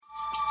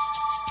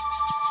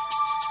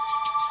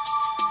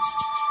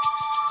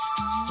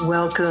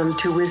Welcome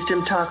to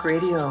Wisdom Talk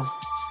Radio,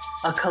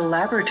 a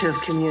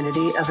collaborative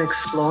community of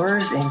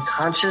explorers in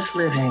conscious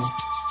living.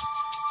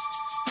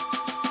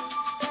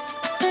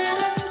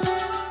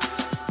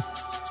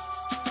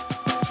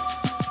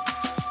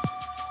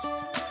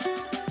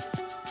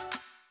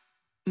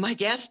 My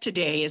guest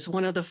today is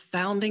one of the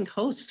founding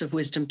hosts of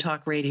Wisdom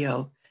Talk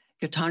Radio,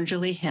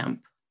 Gitanjali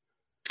Hemp.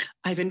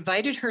 I've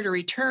invited her to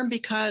return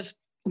because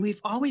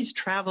we've always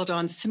traveled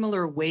on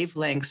similar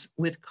wavelengths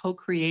with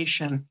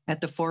co-creation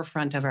at the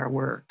forefront of our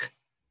work.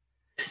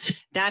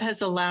 That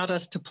has allowed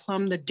us to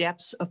plumb the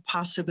depths of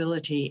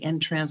possibility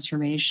and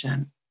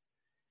transformation.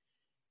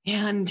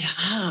 And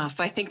if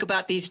I think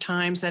about these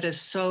times, that is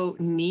so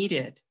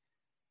needed,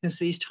 because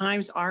these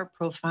times are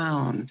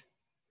profound.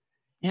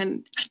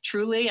 And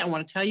truly, I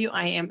want to tell you,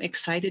 I am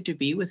excited to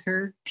be with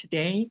her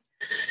today.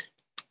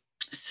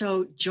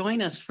 So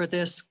join us for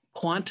this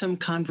quantum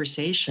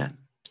conversation.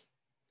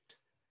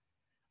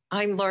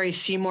 I'm Laurie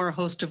Seymour,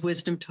 host of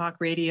Wisdom Talk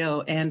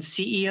Radio and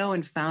CEO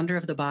and founder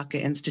of the Baca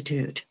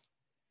Institute.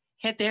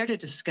 Head there to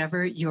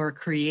discover your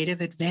creative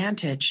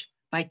advantage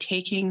by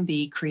taking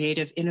the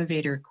Creative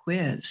Innovator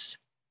Quiz.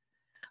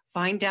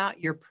 Find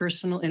out your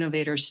personal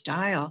innovator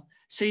style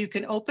so you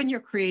can open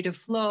your creative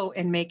flow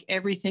and make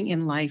everything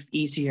in life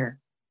easier.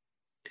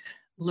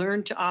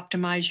 Learn to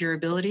optimize your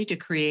ability to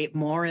create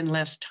more in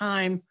less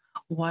time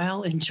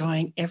while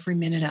enjoying every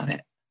minute of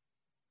it.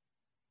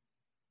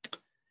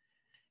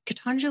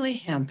 Gitanjali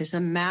Hemp is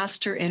a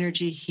master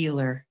energy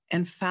healer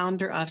and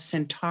founder of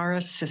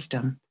Centaurus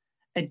System,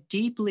 a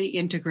deeply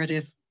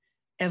integrative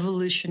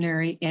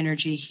evolutionary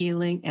energy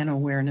healing and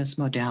awareness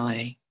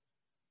modality.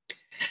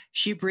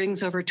 She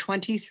brings over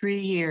 23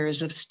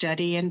 years of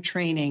study and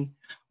training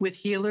with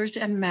healers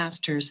and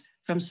masters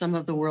from some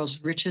of the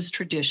world's richest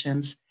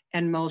traditions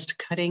and most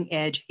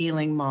cutting-edge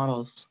healing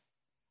models.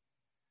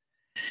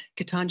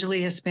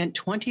 Gitanjali has spent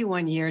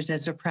 21 years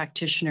as a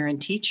practitioner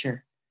and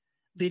teacher,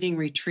 leading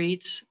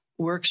retreats,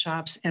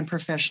 workshops, and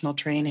professional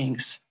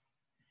trainings.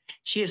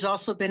 She has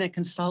also been a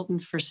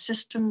consultant for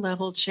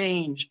system-level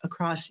change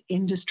across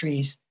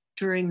industries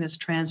during this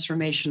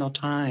transformational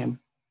time.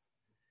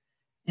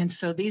 And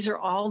so these are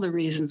all the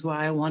reasons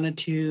why I wanted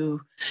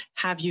to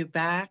have you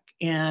back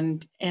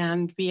and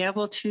be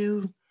able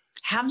to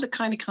have the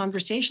kind of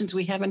conversations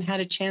we haven't had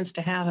a chance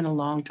to have in a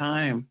long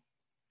time.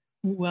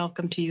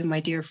 Welcome to you,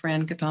 my dear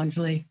friend,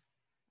 Gitanjali.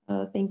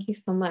 Oh, thank you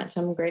so much.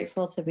 I'm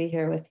grateful to be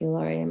here with you,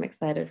 Laurie. I'm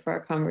excited for our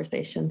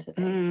conversation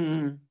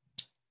today.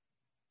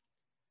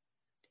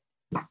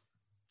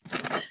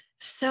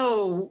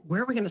 So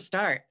where are we going to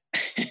start?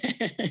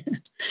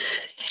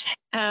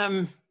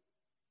 There's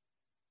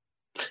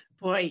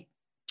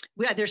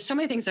so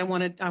many things I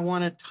want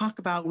to talk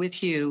about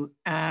with you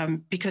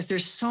because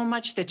there's so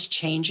much that's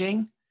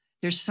changing.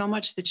 There's so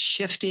much that's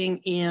shifting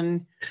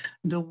in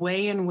the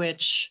way in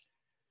which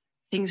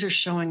things are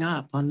showing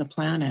up on the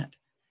planet.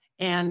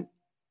 And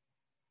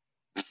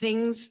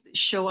things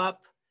show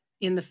up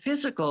in the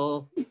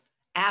physical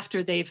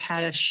after they've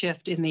had a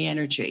shift in the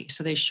energy.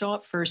 So they show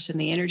up first in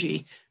the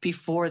energy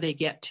before they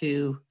get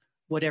to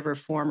whatever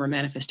form or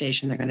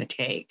manifestation they're going to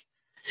take.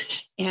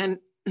 And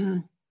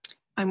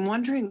I'm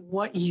wondering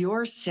what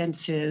your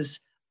sense is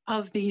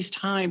of these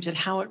times and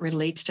how it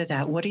relates to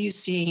that. What are you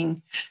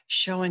seeing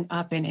showing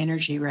up in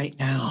energy right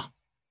now?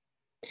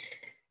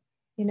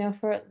 You know,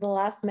 for the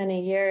last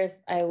many years,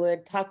 I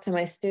would talk to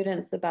my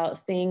students about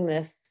seeing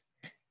this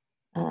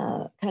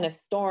kind of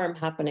storm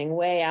happening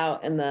way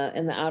out in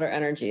the outer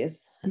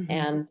energies. Mm-hmm.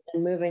 And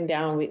moving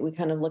down, we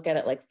kind of look at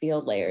it like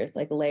field layers,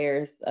 like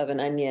layers of an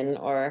onion,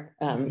 or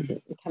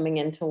coming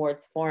in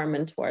towards form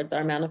and towards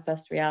our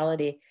manifest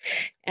reality.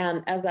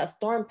 And as that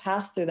storm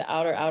passed through the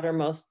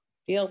outermost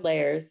field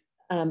layers,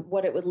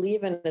 what it would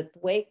leave in its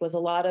wake was a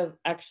lot of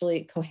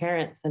actually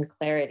coherence and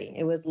clarity.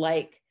 It was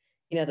like,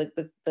 you know,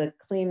 the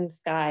clean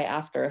sky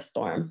after a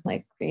storm,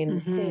 like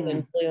clean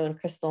and blue and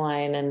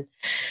crystalline,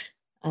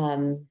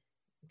 and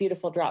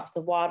beautiful drops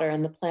of water,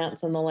 and the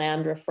plants and the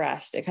land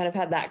refreshed. It kind of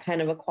had that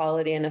kind of a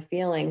quality and a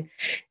feeling.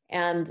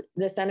 And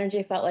this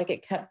energy felt like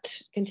it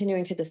kept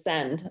continuing to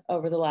descend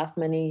over the last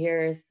many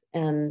years,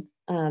 and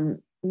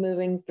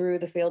moving through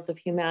the fields of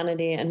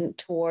humanity and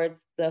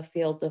towards the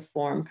fields of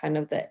form, kind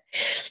of that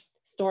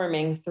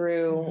storming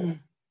through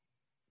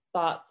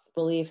thoughts,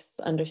 beliefs,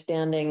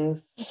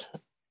 understandings,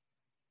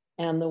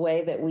 and the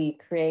way that we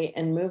create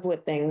and move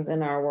with things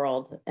in our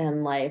world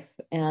and life.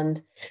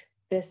 And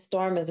this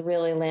storm is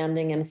really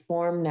landing in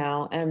form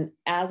now. And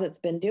as it's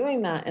been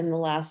doing that in the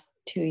last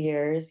 2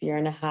 years, year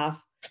and a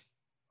half,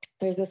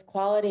 there's this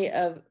quality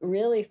of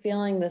really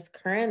feeling this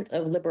current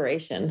of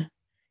liberation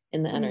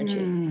in the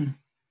energy.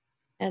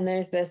 And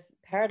there's this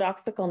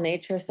paradoxical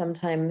nature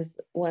sometimes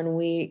when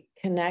we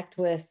connect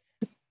with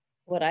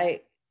what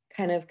I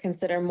kind of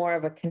consider more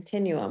of a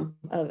continuum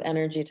of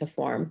energy to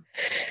form.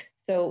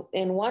 So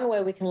in one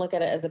way, we can look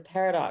at it as a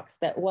paradox,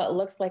 that what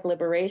looks like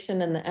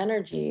liberation in the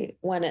energy,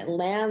 when it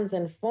lands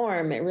in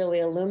form, it really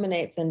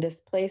illuminates and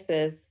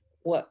displaces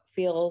what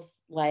feels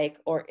like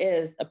or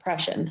is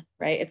oppression,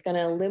 right? It's going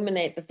to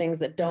illuminate the things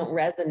that don't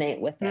resonate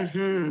with it.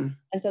 Mm-hmm.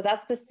 And so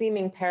that's the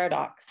seeming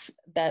paradox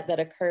that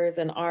occurs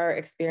in our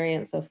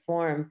experience of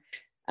form.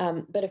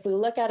 But if we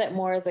look at it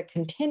more as a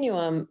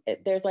continuum,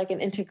 there's like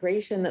an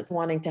integration that's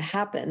wanting to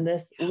happen.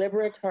 This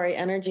liberatory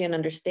energy and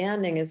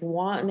understanding is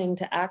wanting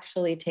to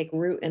actually take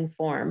root in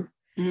form.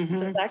 Mm-hmm.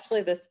 So it's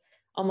actually this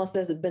almost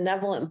this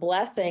benevolent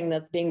blessing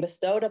that's being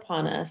bestowed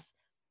upon us.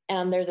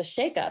 And there's a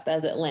shakeup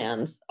as it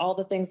lands. All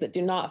the things that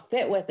do not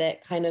fit with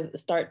it kind of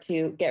start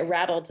to get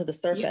rattled to the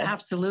surface. Yeah,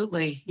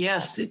 absolutely.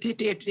 Yes. It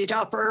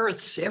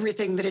unearths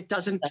everything that it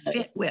doesn't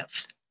fit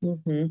with.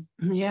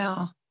 Mm-hmm.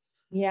 Yeah.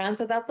 Yeah. And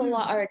so that's a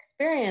lot our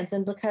experience.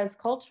 And because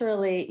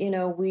culturally,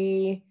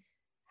 we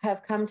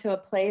have come to a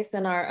place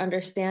in our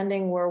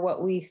understanding where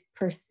what we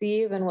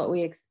perceive and what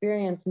we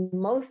experience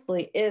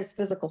mostly is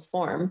physical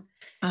form.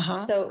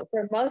 Uh-huh. So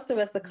for most of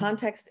us, the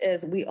context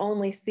is we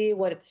only see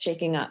what it's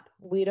shaking up.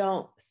 We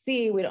don't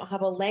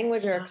have a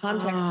language or a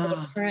context for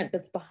the current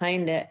that's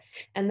behind it.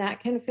 And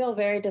that can feel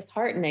very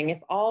disheartening if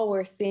all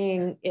we're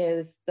seeing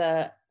is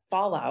the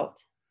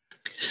fallout.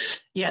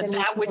 Yeah,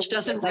 that which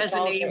doesn't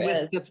resonate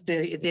with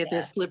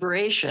this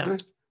liberation.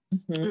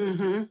 Mm-hmm.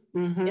 Mm-hmm.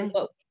 Mm-hmm. Is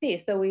what we see.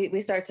 So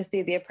we start to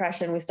see the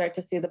oppression. We start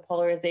to see the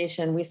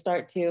polarization.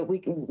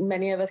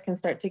 Many of us can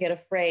start to get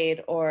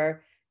afraid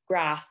or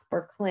grasp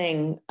or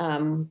cling.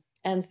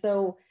 And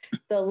so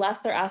the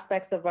lesser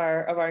aspects of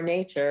our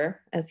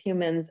nature as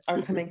humans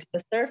are coming to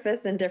the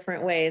surface in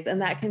different ways.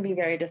 And that can be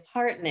very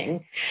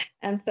disheartening.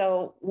 And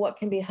so what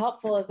can be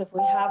helpful is if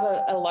we have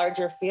a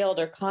larger field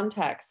or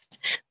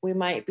context, we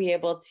might be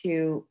able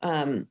to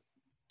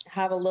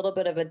have a little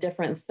bit of a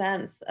different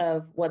sense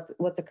of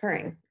what's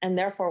occurring and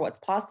therefore what's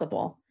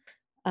possible.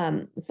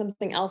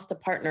 Something else to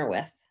partner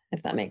with,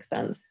 if that makes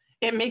sense.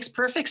 It makes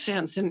perfect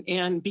sense.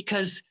 And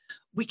because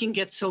we can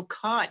get so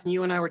caught, and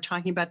you and I were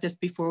talking about this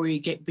before we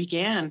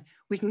began,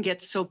 we can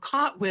get so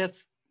caught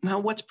with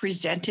what's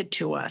presented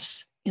to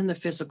us in the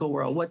physical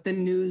world, what the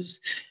news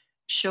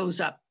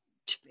shows up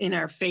in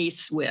our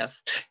face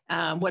with,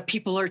 what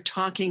people are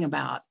talking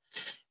about.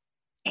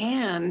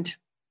 And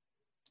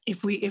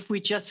if we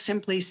just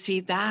simply see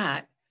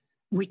that,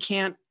 we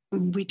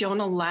don't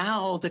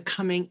allow the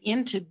coming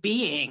into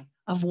being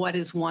of what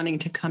is wanting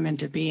to come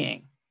into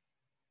being.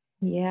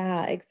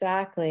 Yeah,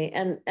 exactly.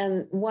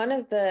 And one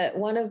of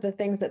the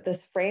things that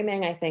this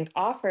framing, I think,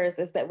 offers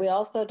is that we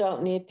also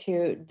don't need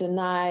to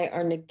deny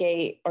or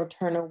negate or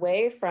turn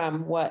away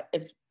from what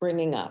it's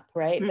bringing up,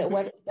 right? Mm-hmm. That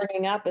what it's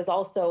bringing up is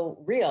also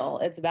real.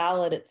 It's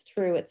valid. It's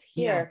true. It's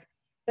here. Yeah.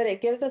 But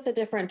it gives us a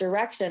different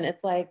direction.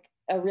 It's like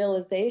a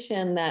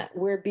realization that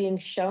we're being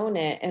shown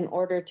it in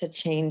order to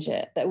change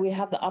it, that we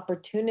have the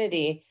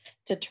opportunity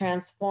to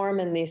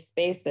transform in these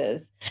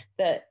spaces,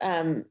 that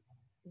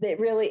it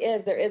really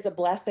is. There is a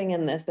blessing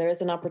in this. There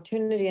is an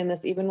opportunity in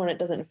this, even when it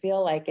doesn't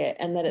feel like it,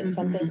 and that it's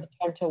something to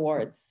turn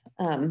towards,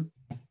 to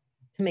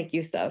make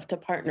use of, to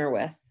partner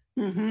with.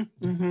 Mm-hmm.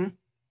 Mm-hmm.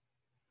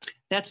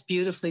 That's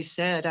beautifully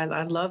said.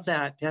 I love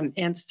that.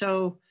 And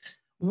so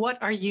what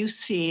are you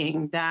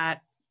seeing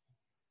that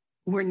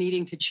we're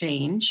needing to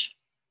change?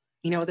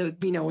 In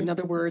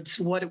other words,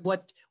 what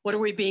are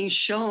we being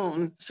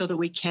shown so that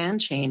we can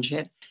change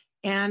it?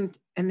 And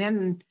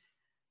then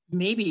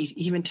maybe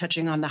even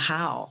touching on the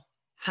how.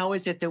 How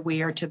is it that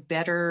we are to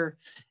better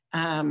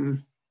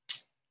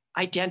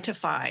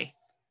identify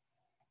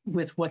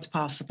with what's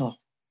possible?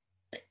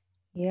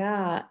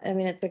 Yeah, I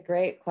mean, it's a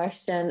great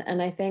question.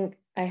 And I think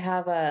I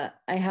have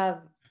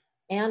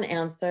an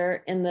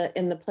answer in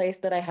the place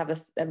that I have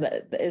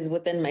that is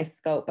within my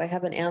scope. I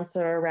have an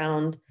answer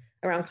around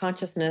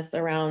consciousness,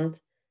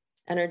 around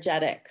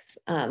energetics.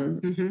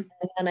 And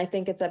I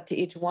think it's up to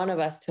each one of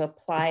us to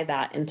apply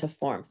that into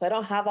form. So I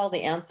don't have all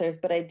the answers,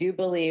 but I do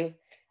believe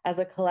as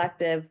a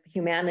collective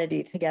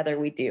humanity together,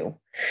 we do.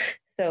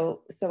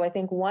 So I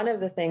think one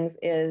of the things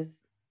is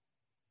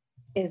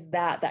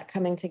that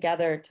coming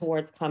together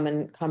towards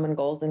common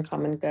goals and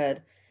common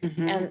good.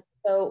 Mm-hmm. And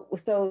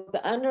so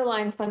the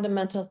underlying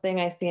fundamental thing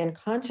I see in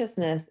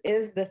consciousness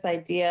is this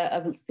idea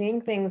of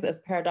seeing things as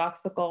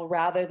paradoxical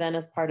rather than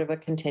as part of a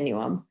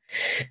continuum.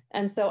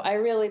 And so I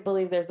really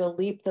believe there's a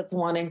leap that's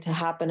wanting to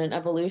happen, an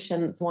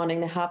evolution that's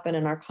wanting to happen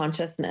in our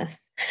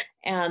consciousness.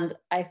 And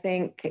I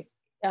think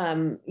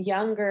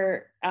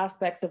younger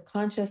aspects of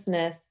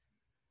consciousness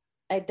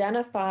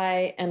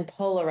identify and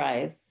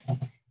polarize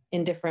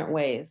in different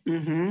ways.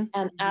 Mm-hmm.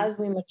 And as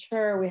we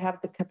mature, we have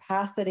the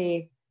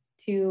capacity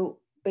to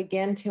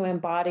begin to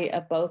embody a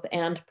both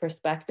and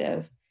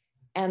perspective.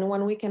 And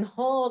when we can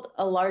hold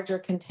a larger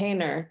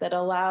container that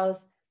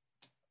allows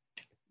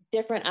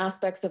different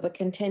aspects of a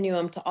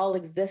continuum to all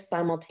exist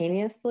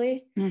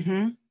simultaneously,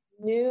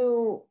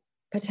 new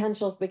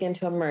potentials begin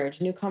to emerge,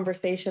 new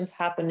conversations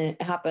happen,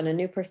 a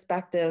new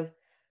perspective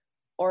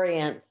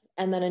orients,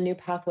 and then a new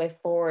pathway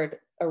forward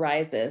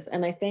arises.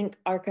 And I think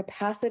our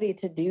capacity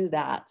to do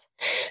that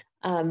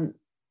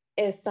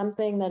is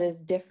something that is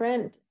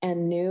different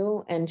and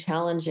new and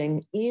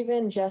challenging,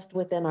 even just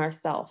within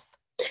ourselves.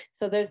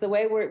 So there's the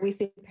way where we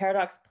see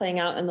paradox playing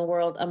out in the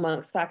world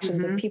amongst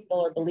factions of people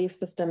or belief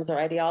systems or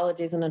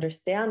ideologies and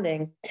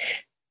understanding.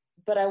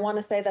 But I want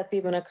to say that's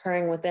even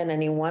occurring within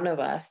any one of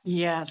us.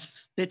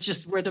 Yes. It's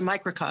just, we're the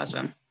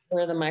microcosm.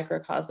 We're the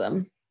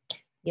microcosm.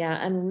 Yeah.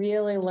 And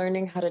really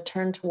learning how to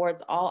turn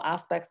towards all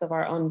aspects of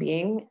our own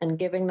being and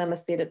giving them a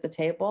seat at the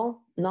table,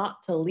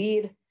 not to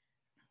lead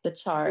the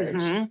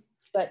charge,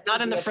 but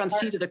not in the front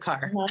seat of the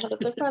car. Not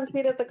the front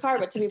seat of the car,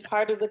 but to be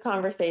part of the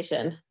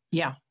conversation.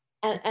 Yeah.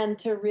 And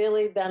to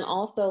really then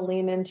also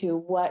lean into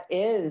what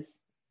is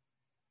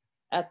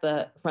at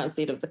the front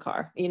seat of the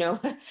car, you know?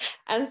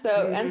 And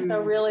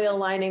so really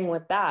aligning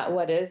with that,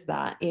 what is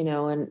that, you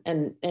know,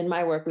 and in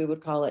my work, we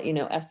would call it, you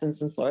know,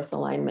 essence and source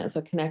alignment.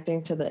 So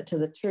connecting to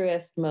the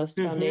truest, most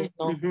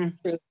foundational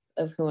truth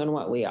of who and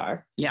what we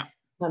are. Yeah.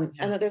 And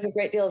that there's a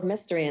great deal of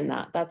mystery in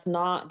that. That's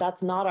not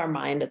our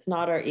mind. It's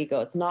not our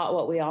ego. It's not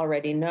what we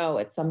already know.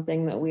 It's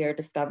something that we are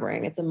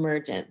discovering. It's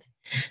emergent.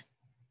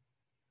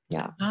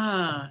 Yeah.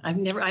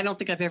 I don't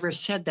think I've ever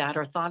said that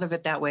or thought of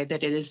it that way,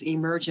 that it is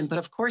emergent, but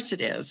of course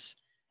it is.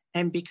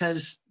 And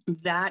because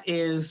that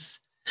is,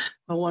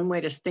 well, one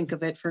way to think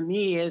of it for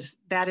me is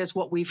that is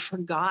what we've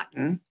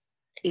forgotten,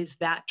 is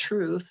that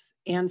truth.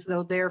 And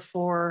so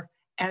therefore,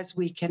 as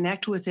we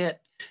connect with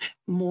it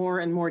more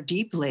and more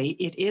deeply,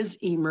 it is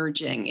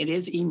emerging. It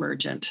is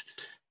emergent.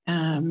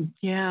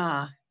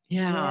 Yeah.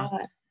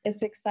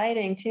 It's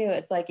exciting too.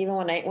 It's like, even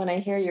when I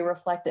hear you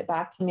reflect it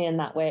back to me in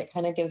that way, it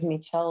kind of gives me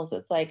chills.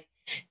 It's like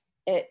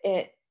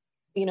it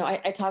you know, I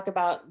talk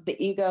about the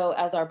ego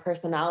as our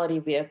personality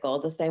vehicle,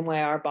 the same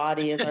way our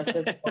body is our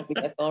physical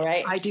vehicle,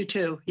 right? I do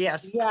too.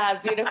 Yes. Yeah.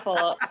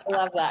 Beautiful. I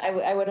love that.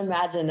 I would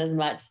imagine as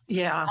much.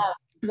 Yeah.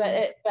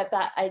 But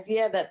that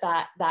idea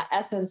that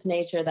essence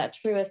nature, that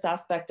truest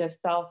aspect of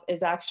self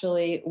is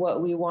actually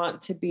what we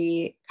want to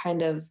be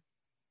kind of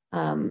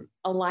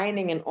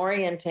aligning and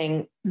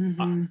orienting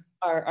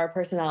our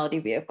personality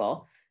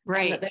vehicle.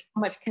 Right. And there's so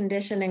much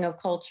conditioning of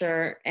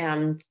culture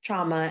and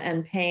trauma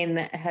and pain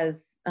that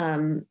has,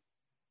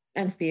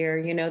 and fear,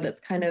 you know,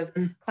 that's kind of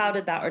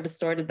clouded that or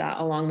distorted that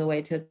along the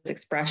way to its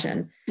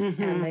expression.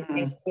 And I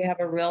think we have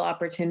a real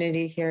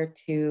opportunity here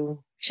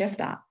to shift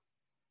that.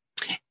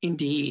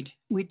 Indeed,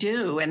 we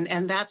do.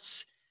 And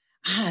that's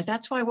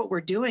why what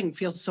we're doing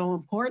feels so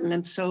important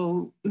and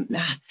so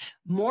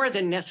more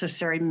than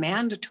necessary,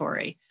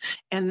 mandatory.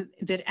 And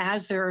that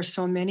as there are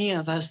so many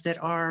of us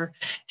that are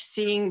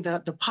seeing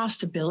the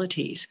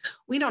possibilities,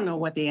 we don't know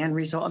what the end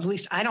result, at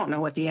least I don't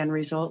know what the end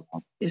result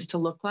is to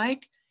look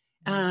like.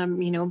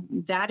 You know,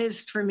 that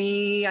is, for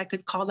me, I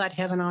could call that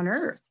heaven on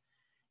earth.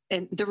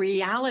 And the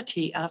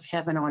reality of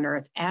heaven on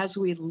earth as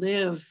we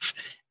live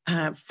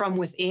from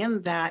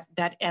within that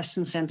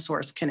essence and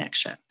source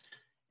connection.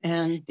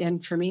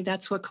 And for me,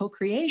 that's what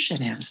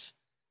co-creation is.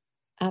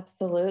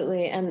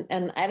 Absolutely.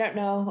 And I don't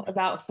know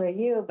about for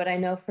you, but I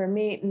know for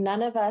me,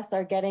 none of us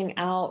are getting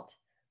out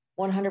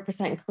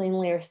 100%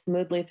 cleanly or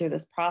smoothly through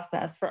this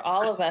process. For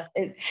all of us,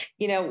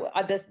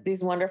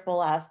 these wonderful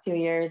last 2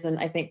 years, and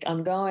I think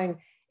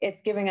ongoing,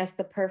 it's giving us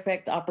the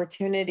perfect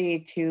opportunity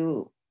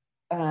to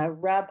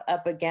rub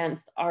up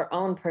against our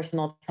own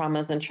personal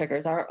traumas and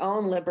triggers. Our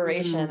own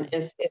liberation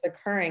is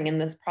occurring in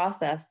this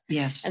process.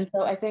 Yes. And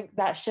so I think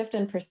that shift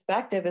in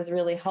perspective is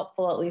really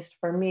helpful, at least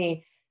for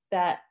me,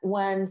 that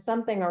when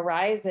something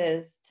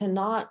arises, to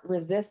not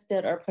resist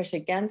it or push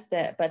against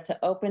it, but to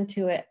open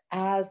to it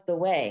as the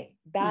way.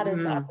 That is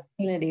the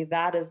opportunity.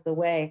 That is the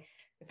way.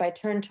 If I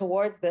turn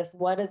towards this,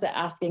 what is it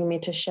asking me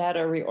to shed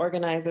or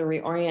reorganize or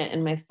reorient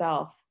in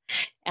myself?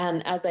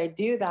 And as I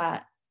do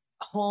that,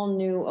 whole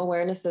new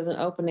awarenesses and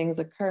openings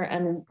occur,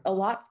 and a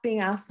lot's being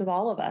asked of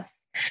all of us.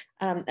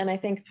 And I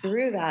think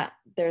through that,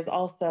 there's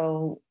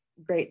also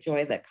great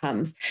joy that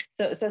comes.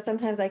 So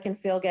sometimes I can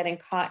feel getting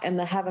caught in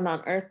the heaven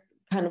on earth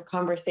kind of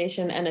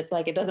conversation, and it's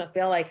like, it doesn't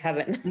feel like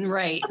heaven.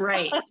 Right.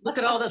 Look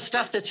at all the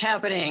stuff that's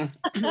happening.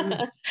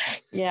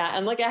 Yeah.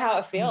 And look at how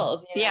it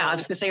feels. You know? Yeah. I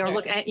was going to say, or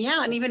look at,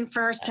 and even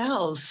for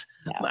ourselves.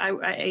 Yeah.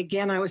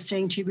 I was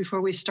saying to you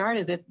before we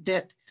started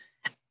that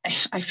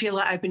I feel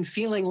like I've been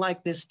feeling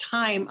like this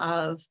time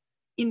of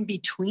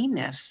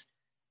in-betweenness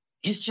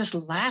is just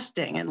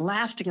lasting and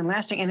lasting and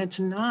lasting. And it's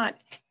not,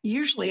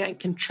 usually I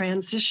can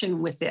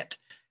transition with it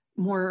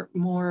more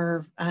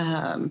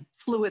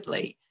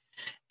fluidly.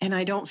 And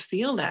I don't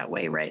feel that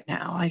way right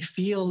now. I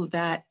feel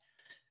that,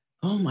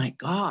 oh my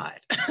God,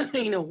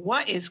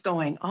 what is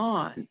going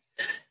on?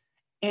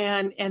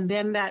 And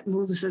then that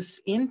moves us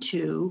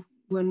into,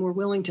 when we're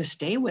willing to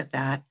stay with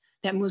that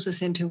moves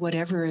us into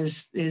whatever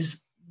is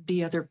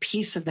the other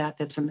piece of that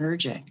that's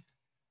emerging.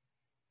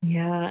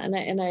 Yeah. And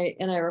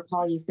I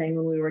recall you saying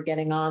when we were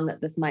getting on that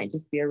this might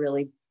just be a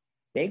really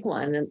big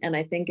one. And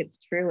I think it's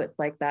true. It's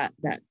like that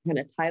kind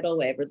of tidal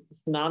wave or the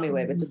tsunami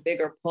wave. It's a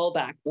bigger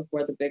pullback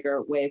before the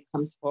bigger wave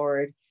comes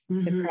forward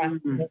to crest.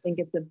 I think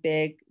it's a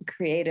big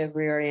creative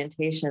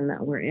reorientation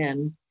that we're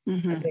in,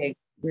 a big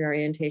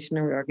reorientation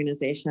and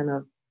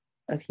reorganization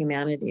of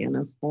humanity and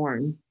of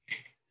form.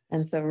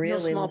 And so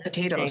really no small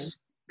potatoes.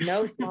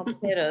 No small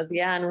potatoes.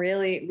 Yeah. And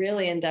really,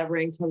 really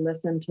endeavoring to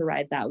listen, to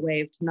ride that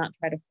wave, to not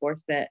try to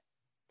force it,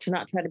 to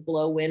not try to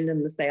blow wind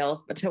in the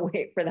sails, but to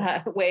wait for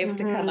that wave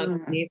to come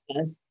up beneath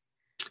us.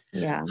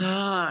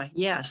 Yeah.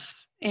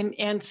 Yes.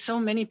 And so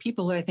many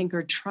people, I think,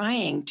 are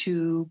trying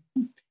to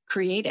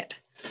create it.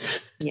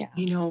 Yeah.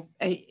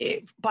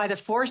 By the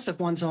force of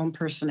one's own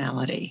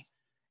personality.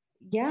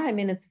 Yeah. I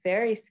mean, it's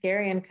very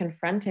scary and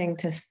confronting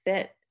to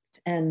sit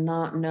and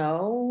not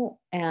know.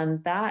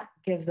 And that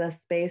gives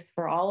us space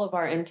for all of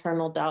our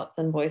internal doubts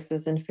and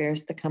voices and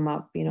fears to come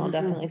up.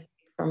 Definitely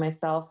speak for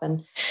myself.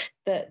 And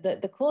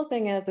the cool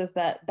thing is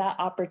that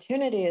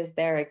opportunity is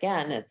there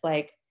again. It's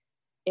like,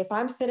 if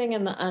I'm sitting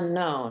in the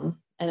unknown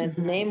and it's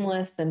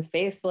nameless and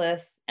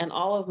faceless, and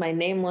all of my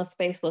nameless,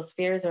 faceless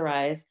fears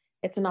arise,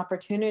 it's an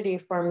opportunity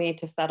for me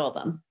to settle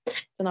them.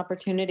 It's an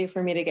opportunity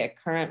for me to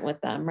get current with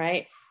them,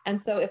 right? And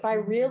so if I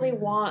really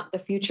want the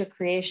future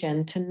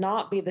creation to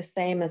not be the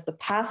same as the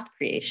past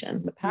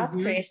creation, the past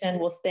creation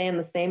will stay in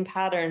the same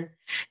pattern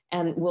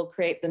and will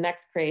create the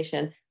next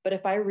creation. But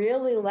if I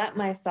really let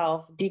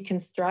myself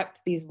deconstruct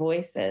these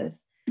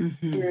voices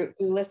through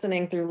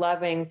listening, through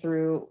loving,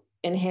 through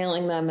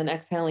inhaling them and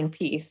exhaling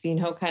peace,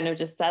 kind of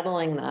just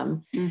settling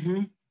them,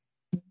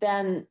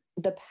 then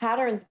the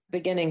pattern's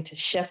beginning to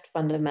shift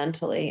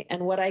fundamentally.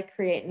 And what I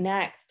create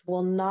next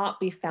will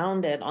not be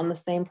founded on the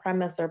same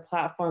premise or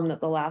platform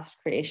that the last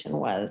creation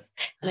was.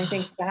 And I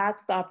think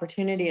that's the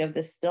opportunity of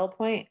this still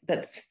point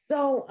that's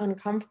so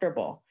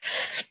uncomfortable,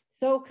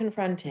 so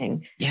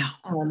confronting. Yeah.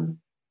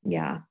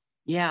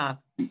 Yeah.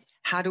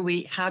 How do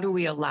we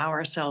allow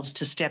ourselves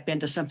to step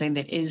into something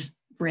that is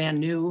brand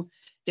new,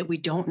 that we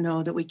don't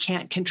know, that we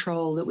can't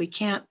control, that we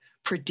can't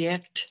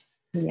predict?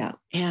 Yeah.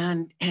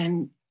 And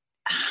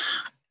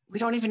we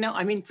don't even know.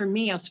 I mean, for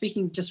me, I'm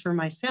speaking just for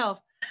myself.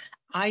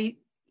 In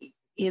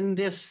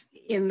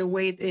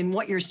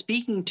what you're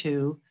speaking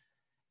to,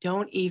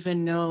 don't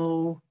even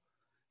know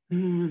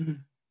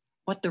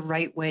what the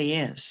right way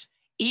is.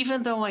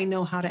 Even though I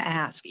know how to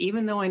ask,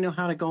 even though I know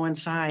how to go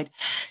inside,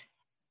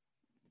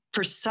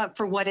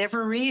 for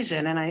whatever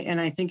reason,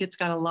 and I think it's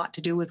got a lot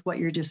to do with what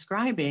you're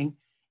describing,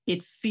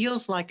 it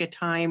feels like a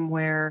time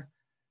where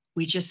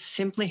we just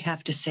simply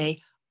have to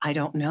say, I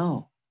don't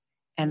know.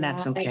 And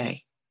that's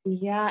okay.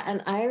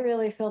 And I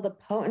really feel the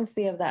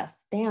potency of that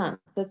stance.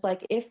 It's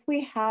like, if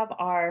we have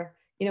our,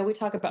 we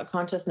talk about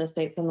consciousness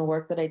states in the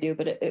work that I do,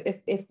 but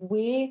if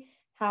we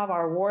have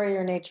our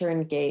warrior nature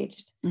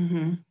engaged,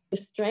 the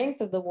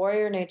strength of the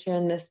warrior nature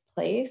in this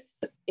place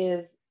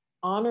is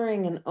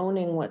honoring and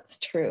owning what's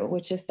true,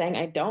 which is saying,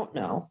 I don't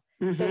know.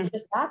 So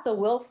that's a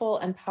willful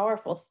and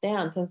powerful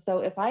stance. And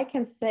so if I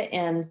can sit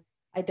in,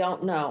 I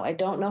don't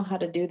know how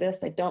to do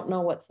this. I don't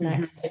know what's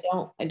next.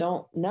 I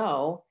don't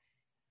know.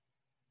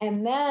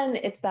 And then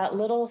it's that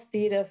little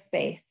seed of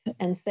faith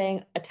and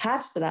saying,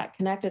 attached to that,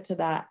 connected to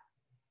that.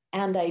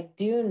 And I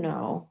do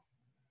know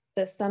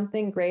that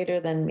something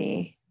greater than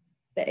me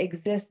that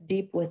exists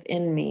deep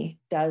within me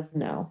does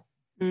know.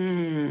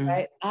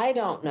 Right? I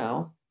don't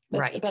know.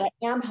 But I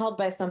am held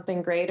by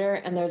something greater.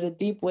 And there's a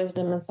deep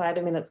wisdom inside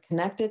of me that's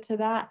connected to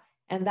that.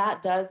 And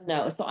that does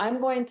know. So I'm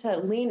going to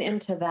lean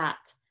into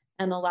that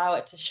and allow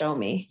it to show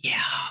me.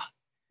 Yeah.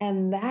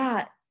 And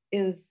that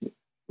is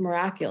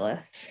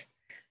miraculous.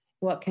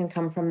 What can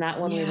come from that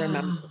when we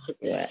remember to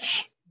do it.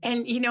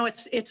 And,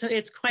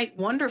 it's quite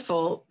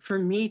wonderful for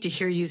me to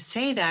hear you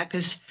say that,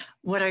 because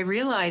what I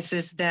realize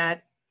is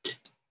that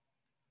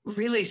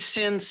really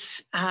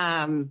since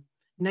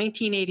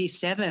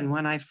 1987,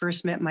 when I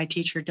first met my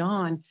teacher,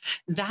 Dawn,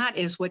 that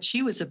is what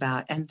she was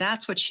about. And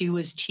that's what she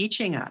was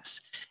teaching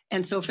us.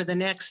 And so for the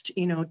next,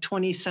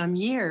 20 some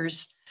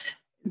years,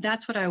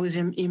 that's what I was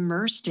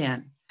immersed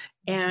in.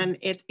 And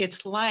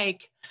it's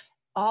like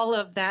all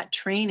of that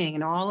training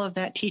and all of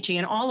that teaching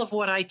and all of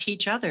what I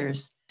teach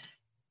others,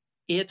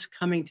 it's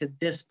coming to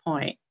this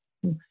point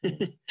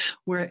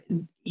where,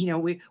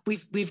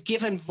 we've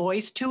given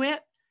voice to it.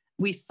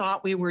 We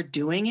thought we were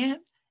doing it.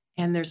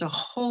 And there's a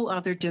whole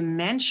other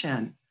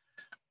dimension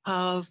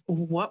of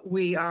what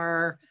we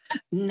are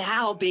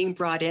now being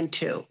brought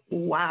into.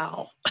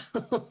 Wow.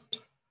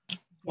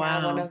 Wow.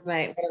 Yeah, one of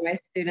my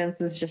students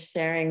was just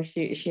sharing,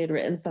 she had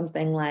written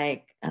something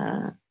like,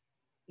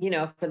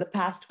 for the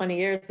past 20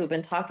 years, we've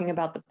been talking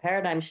about the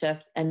paradigm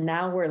shift, and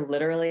now we're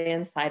literally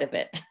inside of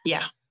it.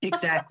 Yeah,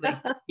 exactly.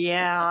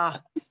 Yeah.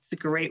 It's a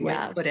great way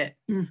to put it.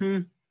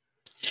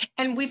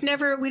 And we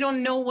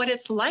don't know what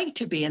it's like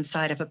to be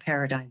inside of a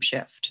paradigm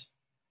shift.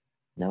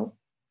 Nope.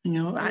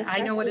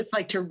 I know what it's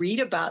like to read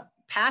about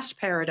past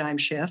paradigm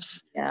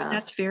shifts. Yeah. But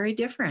that's very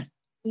different.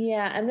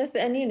 Yeah. And as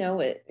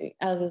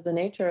is the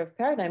nature of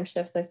paradigm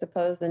shifts, I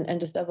suppose,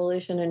 and just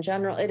evolution in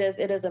general, it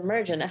is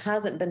emergent. It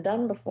hasn't been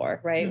done before,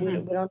 right? We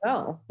don't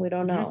know. We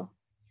don't know.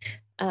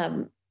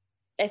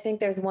 I think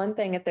there's one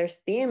thing, if there's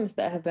themes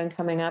that have been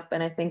coming up,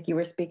 and I think you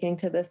were speaking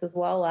to this as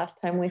well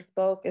last time we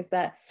spoke, is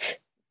that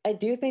I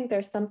do think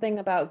there's something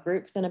about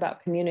groups and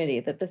about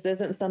community, that this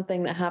isn't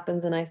something that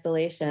happens in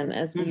isolation.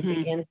 As we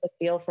begin to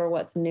feel for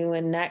what's new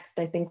and next,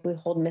 I think we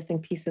hold missing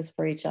pieces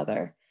for each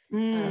other.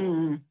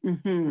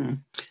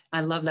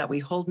 I love that. We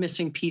hold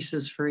missing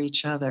pieces for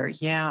each other.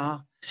 Yeah.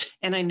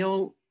 And I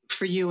know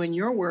for you and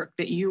your work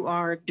that you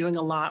are doing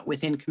a lot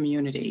within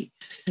community.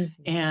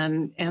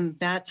 And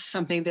that's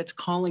something that's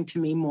calling to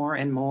me more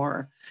and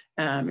more.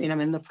 And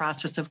I'm in the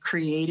process of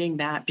creating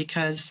that,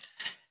 because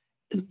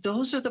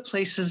those are the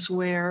places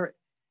where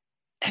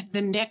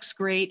the next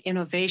great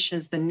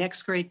innovations, the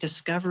next great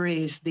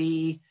discoveries,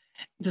 the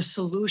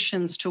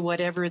solutions to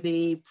whatever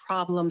the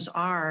problems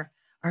are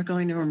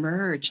going to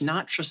emerge,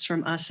 not just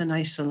from us in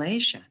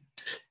isolation,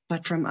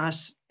 but from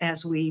us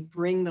as we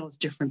bring those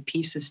different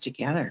pieces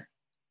together.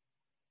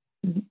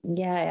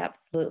 Yeah, I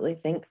absolutely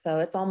think so.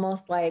 It's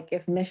almost like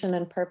if mission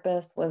and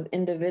purpose was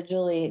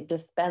individually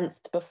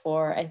dispensed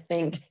before, I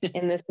think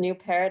in this new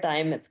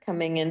paradigm, it's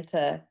coming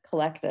into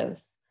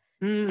collectives.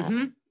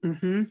 Mm-hmm.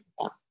 Mm-hmm.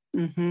 Yeah.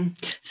 Mm-hmm.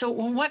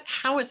 So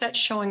how is that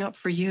showing up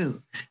for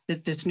you,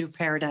 that this new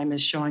paradigm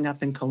is showing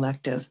up in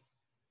collective?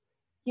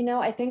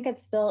 I think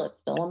it's still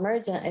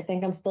emergent. I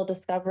think I'm still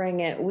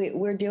discovering it.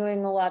 We're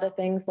doing a lot of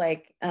things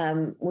like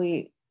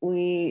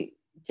we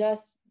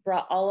just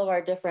brought all of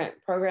our different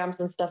programs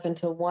and stuff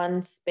into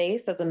one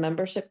space as a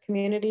membership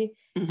community.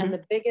 Mm-hmm. And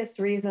the biggest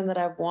reason that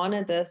I've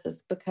wanted this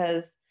is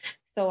because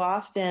so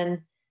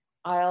often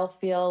I'll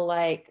feel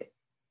like,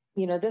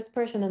 this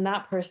person and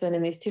that person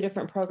in these two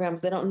different programs,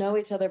 they don't know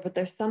each other, but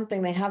they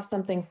have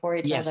something for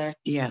each other.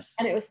 Yes.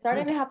 And it was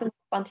starting to happen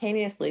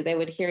spontaneously. They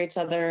would hear each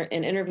other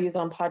in interviews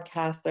on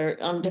podcasts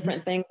or on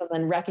different things, and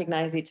then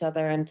recognize each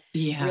other and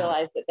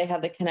realize that they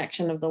had the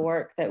connection of the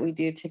work that we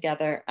do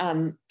together.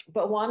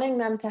 But wanting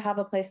them to have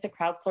a place to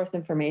crowdsource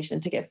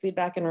information, to get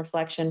feedback and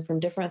reflection from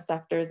different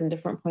sectors and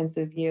different points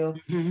of view,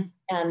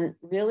 and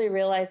really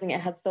realizing it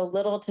had so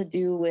little to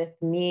do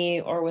with me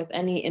or with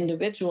any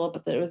individual,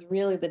 but that it was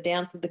really the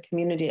dance of the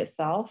community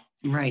itself.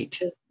 Right.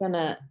 It's going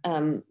to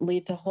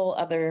lead to whole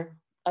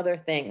other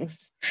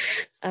things.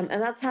 And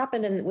that's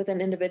happened within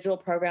individual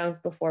programs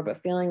before,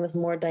 but feeling this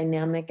more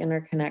dynamic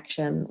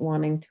interconnection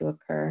wanting to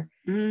occur.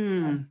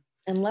 And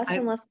less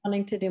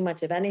wanting to do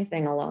much of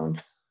anything alone.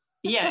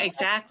 Yeah,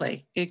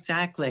 exactly.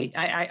 Exactly.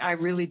 I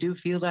really do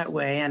feel that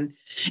way. And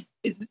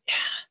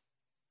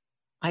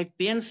I've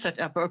been such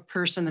a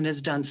person that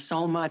has done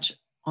so much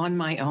on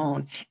my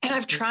own. And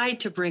I've tried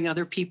to bring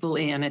other people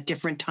in at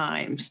different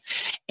times.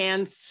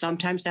 And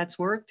sometimes that's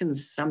worked and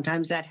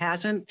sometimes that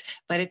hasn't.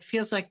 But it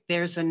feels like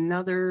there's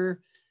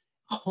another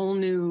whole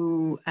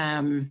new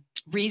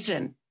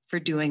reason for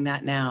doing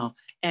that now.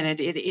 And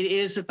it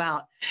is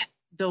about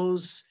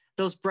those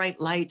bright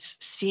lights,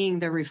 seeing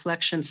their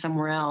reflection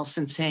somewhere else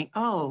and saying,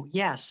 oh,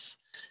 yes,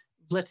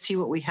 let's see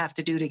what we have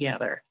to do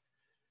together,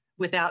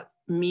 without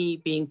me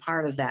being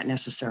part of that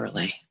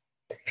necessarily.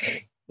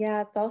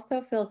 Yeah, it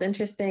also feels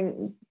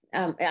interesting.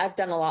 I've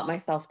done a lot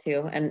myself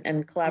too,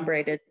 and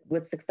collaborated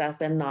with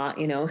success and not,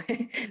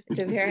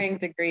 to varying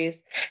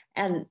degrees.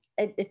 And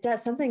it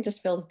does, something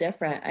just feels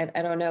different.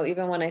 I don't know,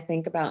 even when I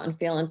think about and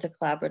feel into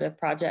collaborative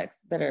projects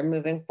that are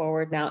moving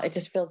forward now, it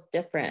just feels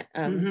different.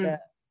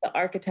 The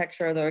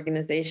architecture of the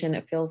organization,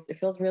 it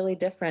feels really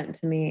different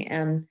to me.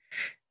 And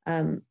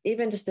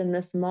even just in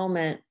this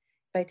moment,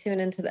 if I tune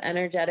into the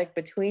energetic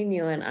between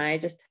you and I,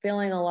 just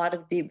feeling a lot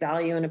of deep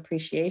value and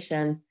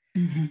appreciation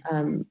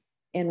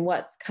in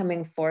what's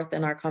coming forth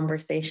in our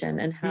conversation,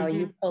 and how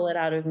you pull it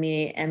out of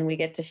me and we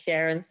get to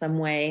share in some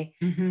way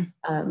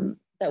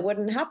that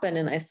wouldn't happen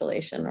in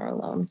isolation or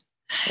alone.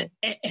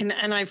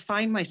 And I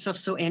find myself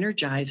so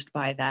energized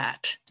by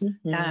that.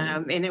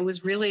 And it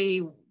was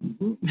really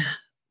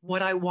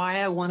why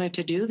I wanted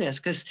to do this,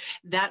 because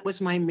that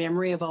was my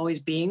memory of always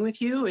being with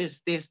you,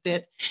 is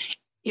that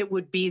it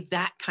would be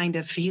that kind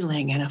of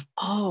feeling and of,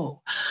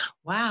 oh,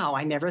 wow,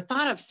 I never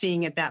thought of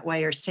seeing it that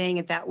way or saying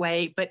it that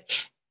way, but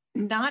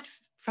not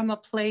from a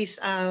place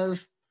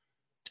of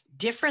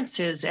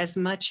differences as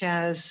much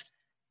as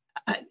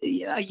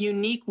a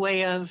unique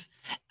way of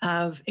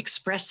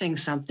expressing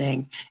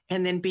something,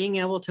 and then being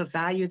able to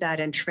value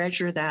that and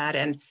treasure that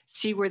and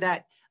see what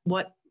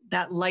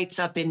that lights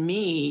up in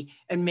me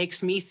and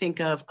makes me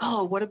think of,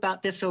 oh, what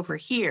about this over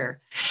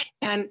here?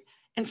 And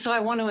so I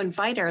want to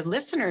invite our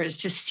listeners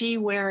to see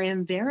where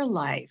in their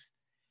life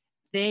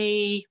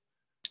they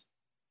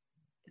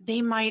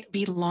might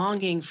be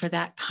longing for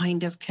that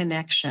kind of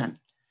connection.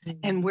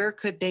 And where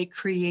could they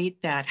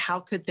create that? How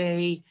could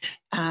they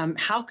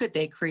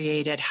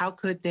create it? How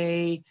could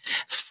they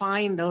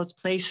find those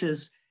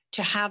places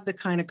to have the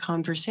kind of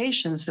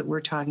conversations that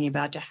we're talking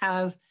about, to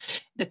have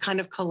the kind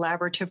of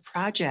collaborative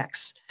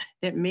projects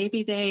that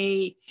maybe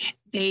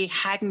they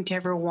hadn't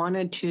ever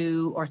wanted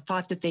to or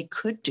thought that they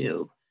could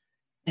do?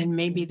 And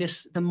maybe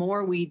the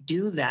more we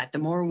do that, the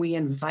more we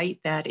invite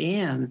that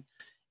in,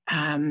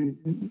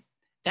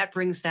 that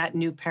brings that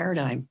new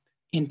paradigm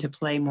into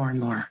play more and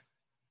more.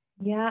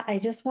 Yeah, I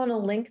just want to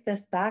link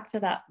this back to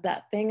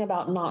that thing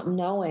about not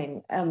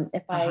knowing.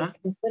 If I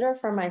consider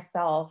for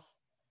myself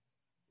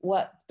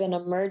what's been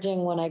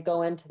emerging when I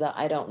go into the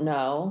I don't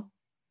know,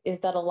 is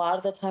that a lot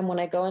of the time when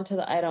I go into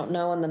the I don't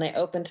know and then I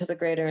open to the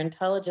greater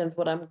intelligence,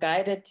 what I'm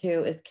guided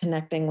to is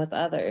connecting with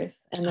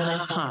others. And then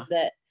I find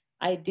that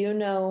I do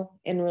know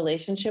in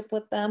relationship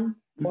with them,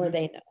 or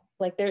they know.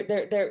 Like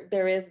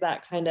there is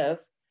that kind of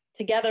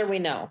together we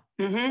know.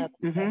 Yeah.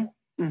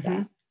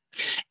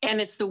 And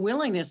it's the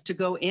willingness to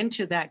go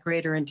into that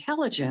greater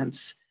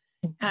intelligence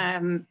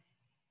and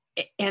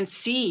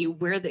see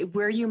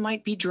where you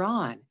might be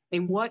drawn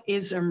and what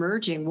is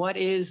emerging, what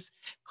is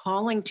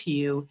calling to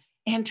you,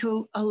 and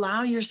to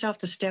allow yourself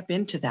to step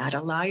into that,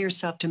 allow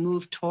yourself to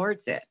move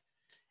towards it.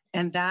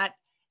 And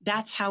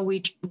that's how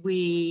we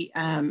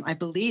I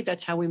believe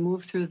that's how we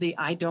move through the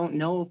I don't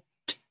know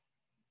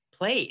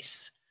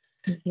place.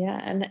 Yeah.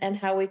 And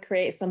how we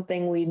create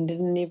something we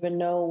didn't even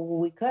know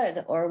we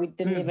could, or we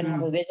didn't even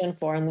have a vision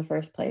for in the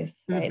first place.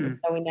 Right. It's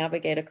how we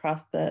navigate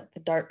across the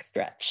dark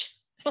stretch.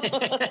 And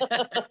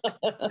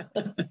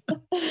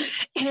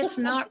it's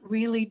not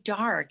really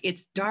dark.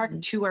 It's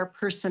dark to our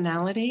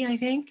personality, I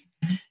think.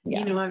 Yeah.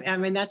 You know, I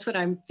mean, that's what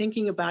I'm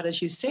thinking about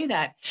as you say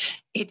that.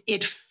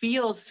 It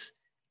feels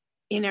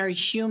in our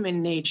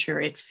human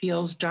nature, it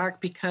feels dark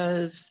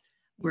because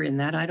we're in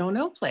that I don't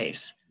know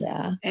place.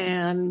 Yeah.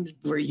 And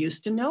we're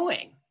used to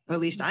knowing, or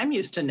at least I'm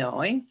used to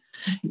knowing.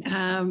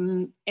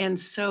 And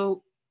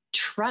so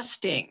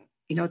trusting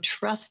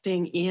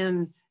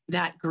in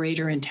that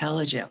greater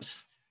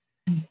intelligence,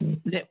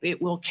 that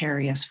it will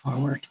carry us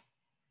forward.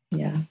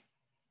 Yeah.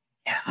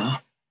 Yeah.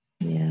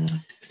 Yeah.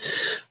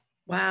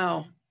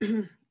 Wow.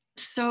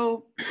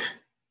 So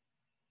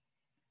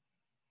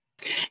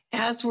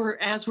as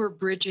we're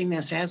bridging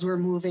this, as we're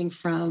moving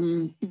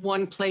from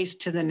one place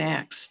to the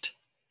next,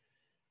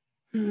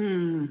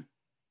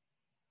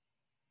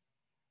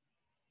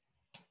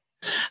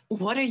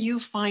 what are you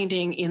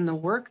finding in the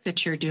work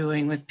that you're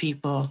doing with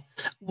people?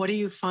 What are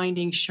you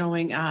finding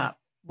showing up?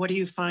 What are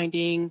you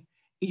finding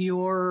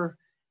your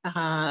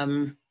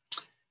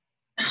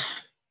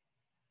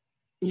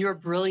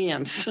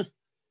brilliance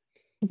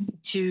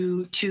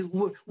to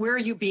where are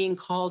you being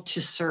called to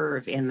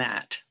serve in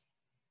that?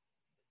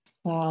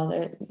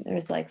 Wow,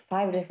 there's like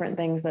 5 different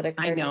things that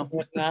occurred to me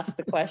when you asked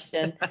the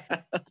question.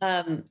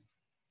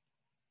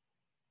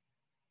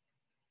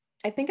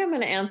 I think I'm going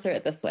to answer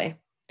it this way.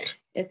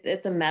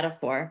 It's a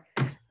metaphor.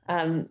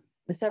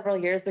 Several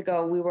years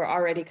ago, we were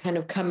already kind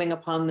of coming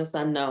upon this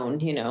unknown,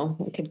 you know,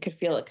 we could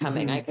feel it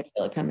coming. I could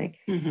feel it coming.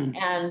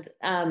 And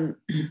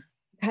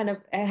kind of,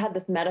 I had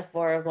this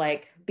metaphor of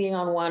like being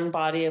on one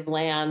body of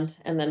land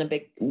and then a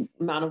big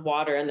amount of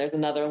water, and there's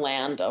another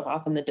land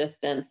off in the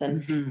distance.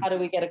 And how do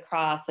we get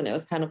across? And it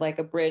was kind of like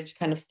a bridge,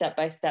 kind of step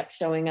by step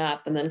showing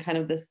up, and then kind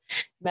of this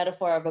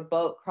metaphor of a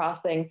boat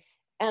crossing.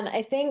 And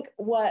I think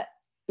what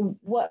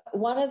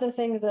one of the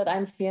things that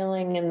I'm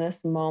feeling in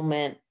this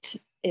moment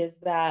is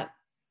that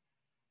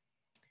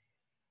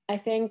I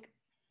think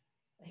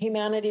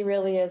humanity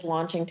really is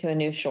launching to a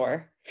new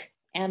shore.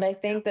 And I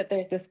think that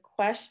there's this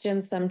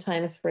question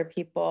sometimes for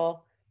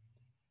people,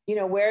 you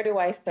know, where do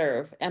I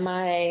serve? Am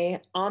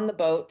I on the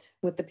boat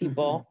with the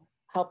people,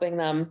 helping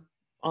them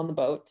on the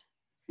boat?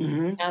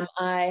 Am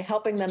I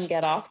helping them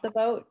get off the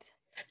boat?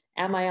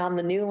 Am I on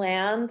the new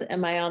land?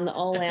 Am I on the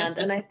old land?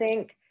 And I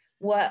think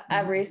what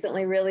I've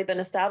recently really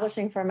been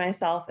establishing for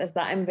myself is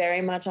that I'm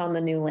very much on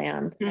the new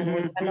land. And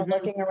we're kind of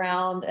looking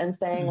around and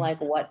saying, like,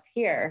 what's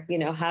here? You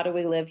know, how do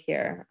we live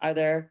here? Are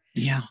there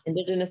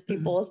indigenous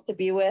peoples to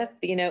be with,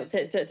 you know,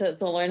 to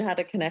learn how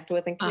to connect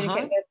with and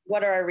communicate with?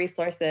 What are our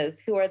resources?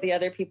 Who are the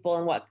other people,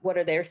 and what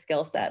are their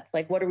skill sets?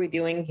 Like, what are we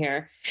doing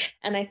here?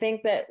 And I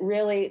think that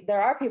really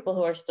there are people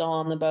who are still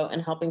on the boat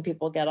and helping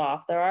people get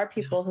off. There are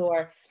people who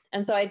are.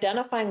 And so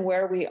identifying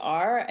where we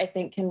are, I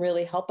think, can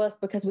really help us,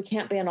 because we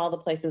can't be in all the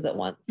places at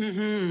once.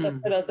 So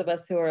for those of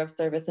us who are of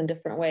service in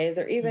different ways,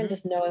 or even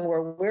just knowing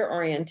where we're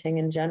orienting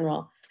in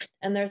general.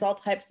 And there's all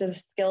types of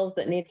skills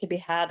that need to be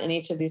had in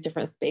each of these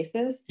different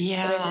spaces.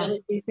 Yeah. But I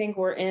really do think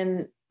we're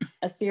in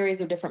a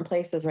series of different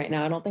places right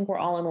now. I don't think we're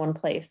all in one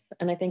place.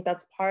 And I think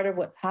that's part of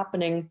what's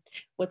happening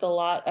with a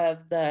lot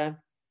of the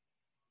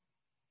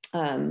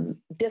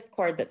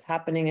discord that's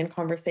happening in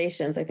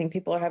conversations. I think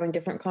people are having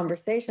different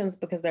conversations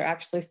because they're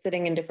actually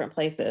sitting in different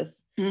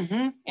places.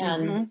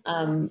 And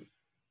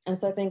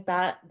so I think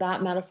that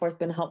metaphor has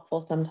been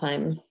helpful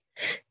sometimes.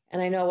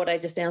 And I know what I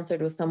just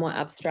answered was somewhat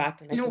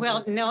abstract.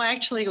 No,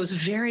 actually it was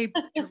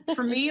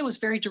for me, it was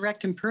very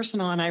direct and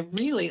personal. And I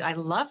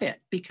love it,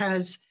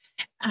 because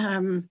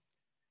in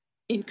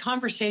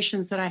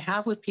conversations that I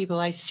have with people,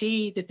 I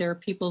see that there are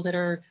people that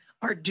are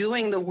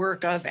doing the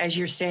work of, as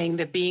you're saying,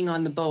 the being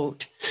on the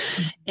boat.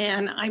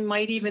 And I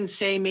might even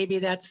say maybe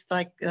that's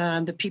like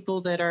the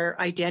people that are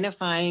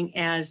identifying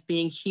as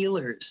being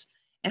healers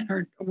and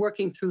are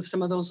working through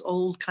some of those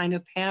old kind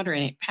of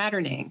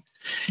patterning.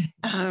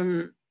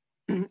 And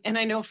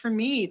I know for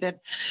me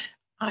that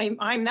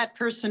I'm that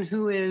person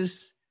who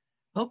is,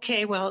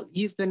 okay, well,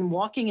 you've been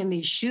walking in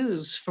these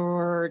shoes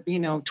for,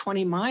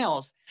 20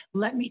 miles.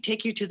 Let me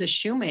take you to the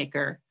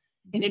shoemaker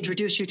and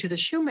introduce you to the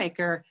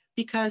shoemaker,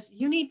 because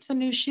you need some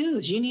new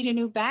shoes. You need a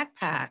new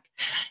backpack.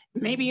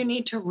 Maybe you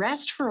need to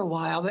rest for a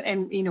while,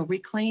 and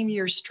reclaim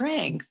your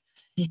strength.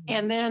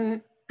 And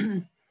then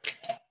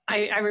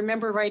I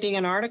remember writing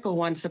an article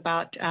once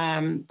about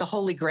the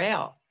Holy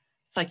Grail,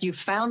 It's like you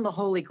found the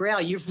Holy Grail.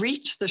 You've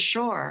reached the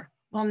shore.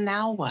 Well,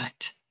 now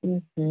what?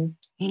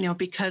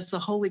 Because the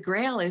Holy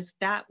Grail is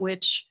that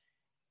which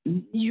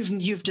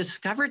you've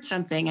discovered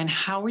something. And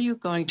how are you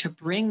going to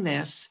bring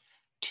this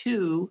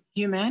to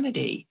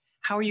humanity?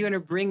 How are you going to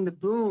bring the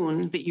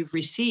boon that you've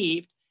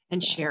received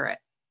and share it?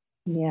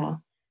 Yeah,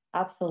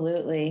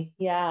 absolutely.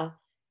 Yeah.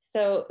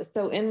 So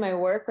in my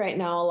work right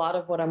now, a lot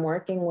of what I'm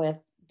working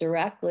with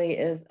directly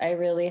is I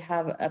really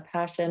have a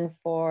passion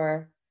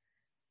for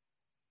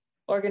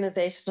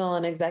organizational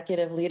and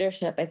executive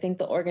leadership. I think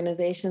the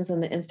organizations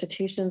and the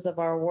institutions of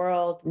our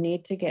world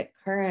need to get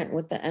current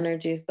with the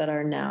energies that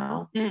are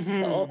now.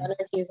 The old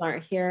energies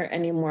aren't here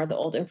anymore. The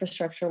old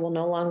infrastructure will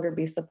no longer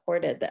be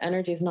supported. The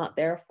energy is not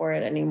there for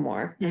it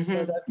anymore. And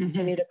so they'll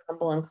continue to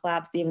crumble and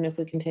collapse, even if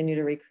we continue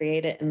to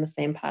recreate it in the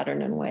same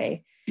pattern and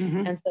way.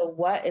 And so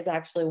what is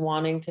actually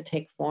wanting to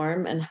take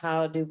form, and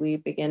how do we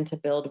begin to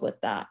build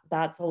with that?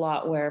 That's a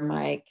lot where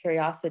my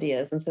curiosity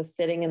is. And so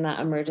sitting in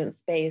that emergent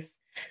space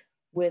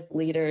with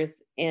leaders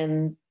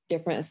in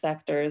different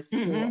sectors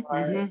who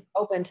are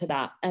open to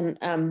that.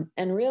 And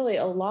really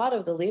a lot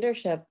of the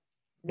leadership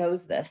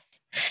knows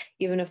this,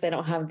 even if they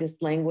don't have this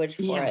language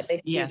for it.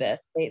 They see this,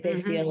 they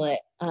feel it.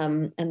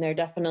 And they're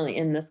definitely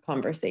in this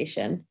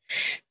conversation.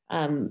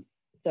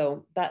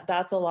 So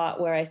that's a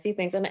lot where I see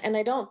things. And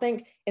I don't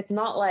think it's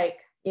not like,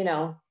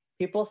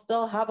 people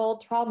still have old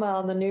trauma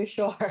on the new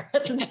shore.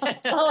 It's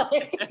not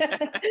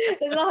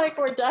like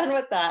we're done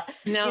with that.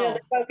 No. The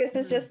focus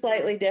is just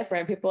slightly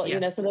different. People,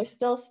 so there's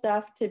still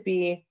stuff to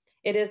be,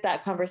 it is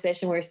that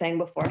conversation we were saying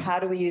before. How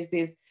do we use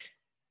these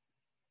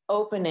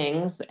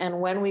openings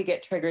and when we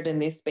get triggered in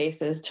these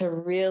spaces to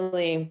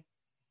really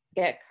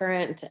get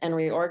current and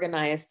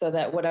reorganize so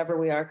that whatever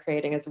we are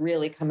creating is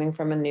really coming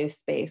from a new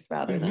space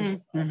rather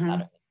than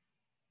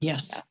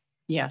Yes.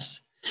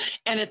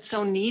 And it's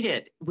so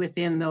needed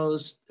within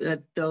those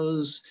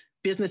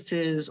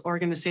businesses,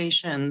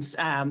 organizations,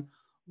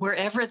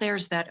 wherever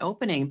there's that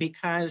opening,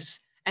 because,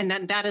 and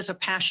that is a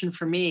passion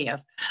for me,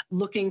 of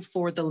looking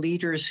for the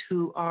leaders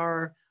who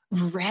are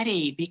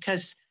ready,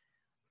 because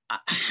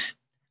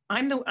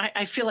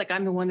I feel like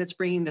I'm the one that's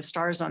bringing the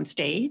stars on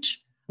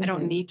stage. I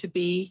don't need to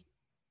be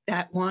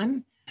that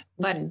one,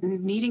 but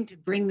needing to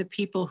bring the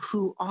people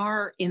who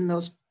are in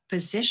those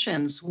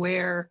positions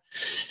where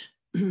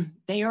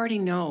they already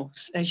know,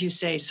 as you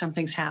say,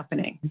 something's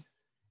happening,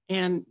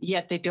 and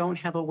yet they don't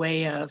have a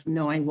way of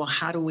knowing, well,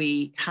 how do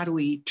we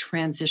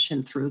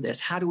transition through this?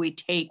 How do we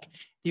take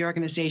the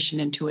organization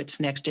into its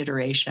next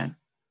iteration?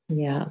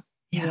 I've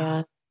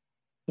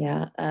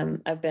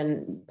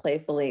been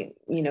playfully,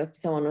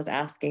 someone was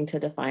asking to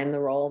define the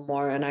role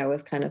more, and I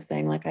was kind of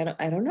saying, like, I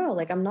don't know,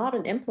 like, I'm not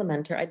an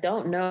implementer. I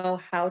don't know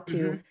how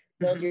to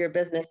build your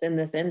business in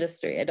this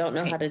industry. I don't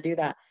know how to do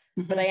that.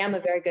 But I am a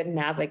very good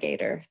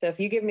navigator. So if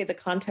you give me the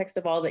context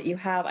of all that you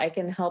have, I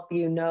can help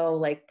you know,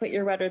 like, put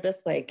your rudder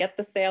this way, get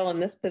the sail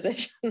in this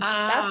position.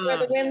 That's where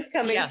the wind's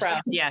coming from.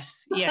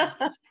 Yes.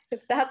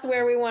 That's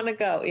where we want to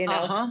go,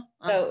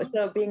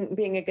 So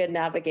being a good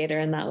navigator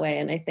in that way.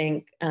 And I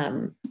think,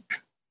 I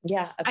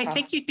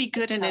think you'd be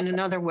good in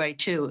another way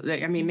too.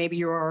 I mean, maybe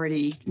you're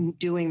already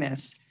doing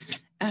this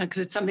because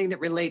it's something that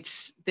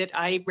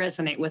I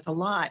resonate with a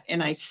lot.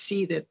 And I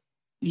see that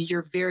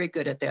you're very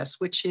good at this,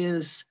 which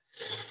is,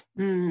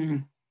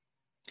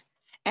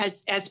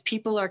 as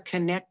people are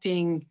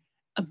connecting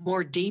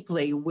more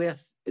deeply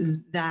with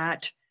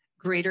that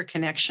greater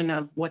connection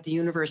of what the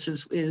universe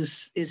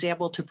is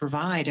able to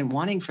provide and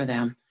wanting for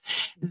them,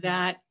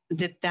 that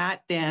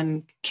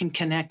then can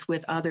connect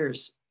with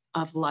others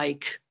of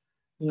awarenesses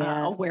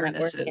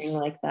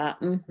like that.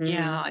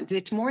 Yeah,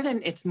 it's more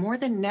than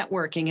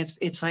networking.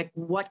 It's like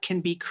what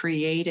can be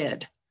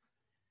created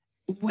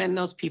when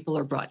those people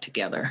are brought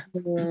together.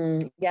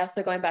 Yeah.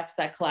 So going back to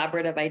that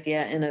collaborative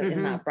idea in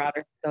that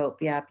broader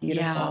scope. Yeah.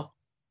 Beautiful.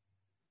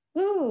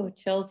 Yeah. Ooh,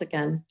 chills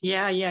again.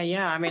 Yeah.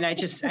 I mean,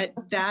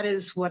 that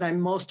is what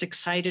I'm most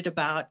excited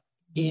about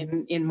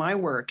in my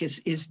work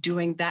is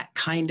doing that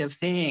kind of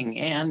thing.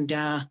 And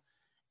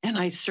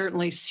I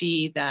certainly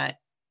see that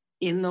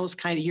in those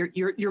kind of,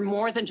 you're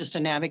more than just a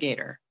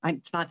navigator.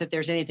 It's not that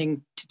there's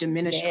anything to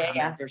diminish from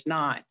it. There's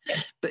not,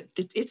 but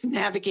it's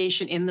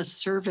navigation in the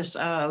service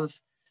of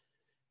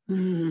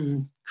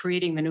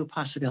creating the new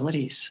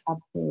possibilities.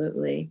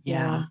 Absolutely.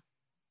 Yeah.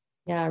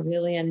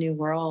 Really a new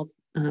world.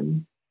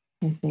 I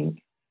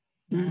think.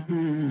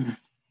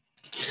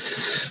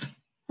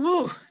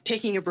 Ooh,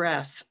 taking a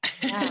breath.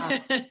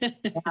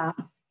 Yeah.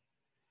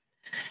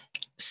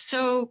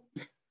 So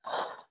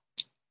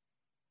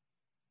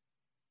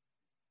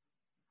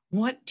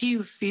what do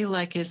you feel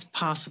like is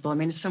possible? I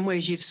mean, in some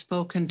ways you've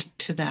spoken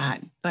to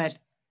that, but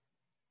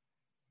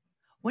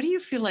what do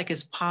you feel like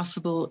is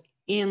possible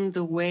in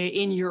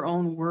your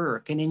own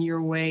work and in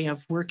your way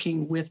of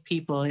working with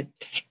people?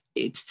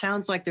 It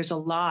sounds like there's a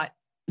lot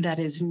that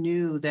is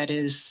new, that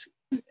is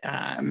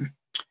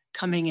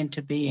coming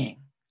into being.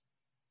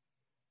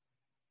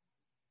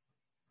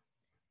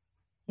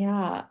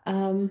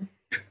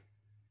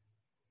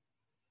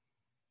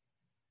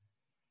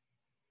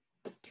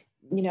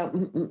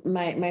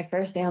 My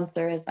first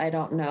answer is I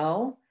don't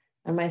know.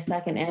 And my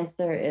second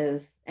answer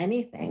is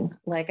anything,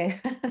 which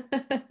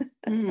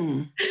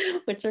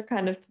are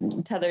kind of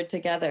tethered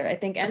together. I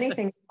think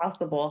anything is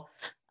possible.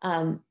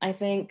 I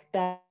think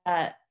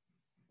that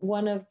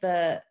one of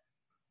the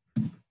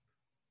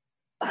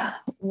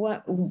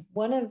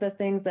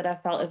things that I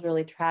felt is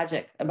really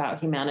tragic about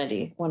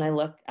humanity when I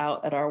look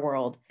out at our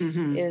world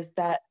is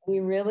that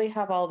we really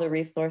have all the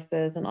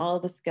resources and all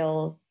of the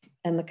skills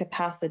and the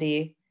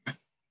capacity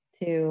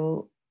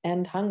to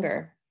end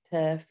hunger,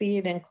 to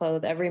feed and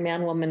clothe every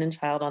man, woman, and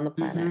child on the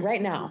planet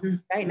right now.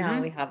 Right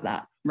now we have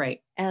that.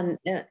 Right. And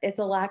it's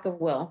a lack of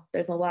will.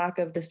 There's a lack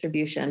of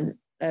distribution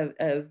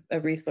of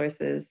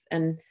resources.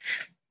 And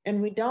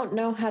we don't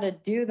know how to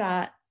do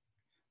that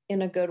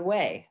in a good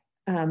way.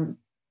 And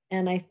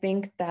I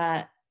think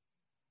that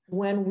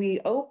when we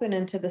open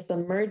into this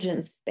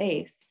emergent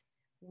space,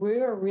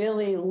 we're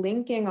really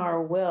linking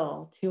our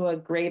will to a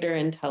greater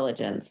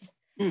intelligence,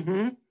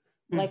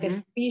 like a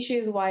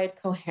species-wide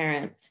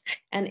coherence.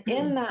 And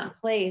in that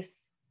place,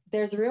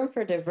 there's room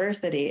for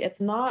diversity.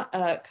 It's not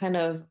a kind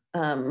of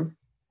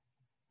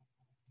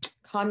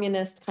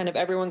communist kind of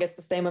everyone gets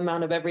the same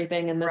amount of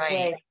everything in this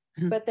way.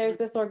 But there's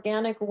this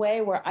organic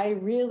way where I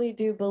really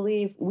do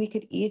believe we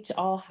could each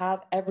all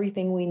have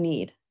everything we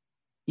need.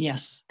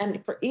 Yes.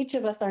 And for each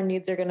of us, our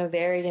needs are going to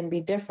vary and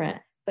be different,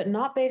 but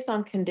not based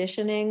on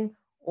conditioning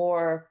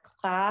or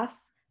class,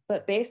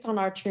 but based on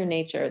our true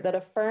nature, that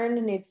a fern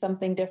needs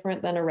something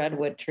different than a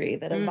redwood tree,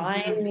 that a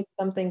vine needs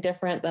something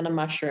different than a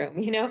mushroom,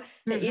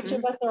 that each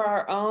of us are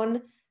our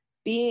own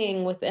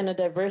being within a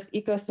diverse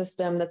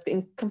ecosystem that's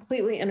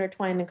completely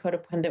intertwined and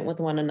codependent with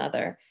one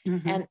another.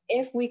 And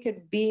if we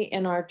could be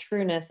in our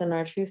trueness and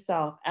our true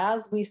self,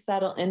 as we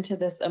settle into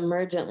this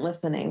emergent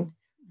listening,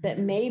 that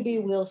maybe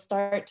we'll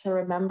start to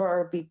remember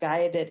or be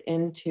guided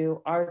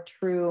into our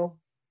true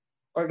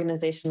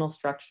organizational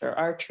structure,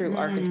 our true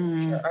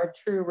architecture, our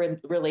true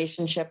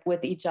relationship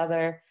with each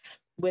other,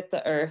 with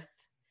the earth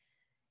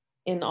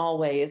in all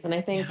ways. And I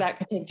think that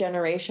could take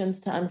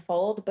generations to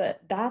unfold,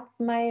 but that's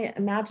my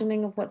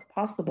imagining of what's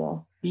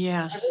possible.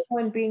 Yes.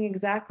 Everyone being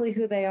exactly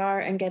who they are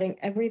and getting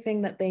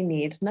everything that they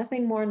need,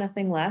 nothing more,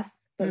 nothing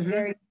less, but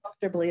very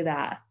comfortably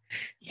that.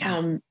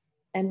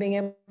 And being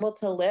able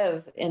to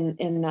live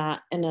in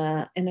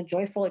a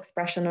joyful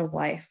expression of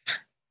life.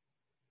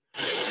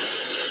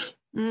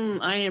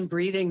 I am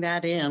breathing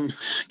that in,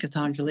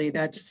 Gitanjali.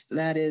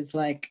 That is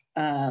like,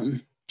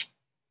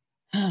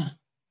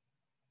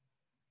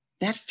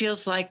 that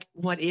feels like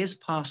what is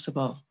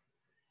possible.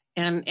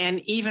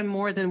 And even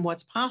more than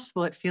what's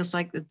possible, it feels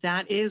like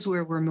that is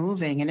where we're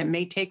moving, and it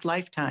may take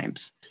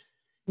lifetimes.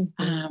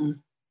 But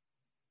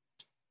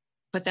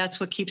that's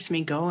what keeps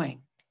me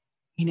going.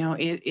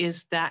 It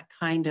is that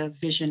kind of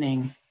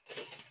visioning.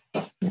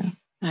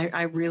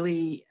 I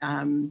really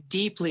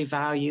deeply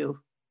value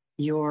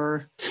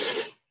your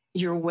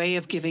way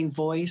of giving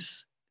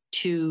voice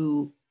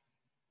to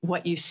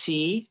what you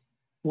see,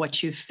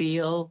 what you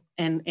feel,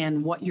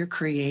 and what you're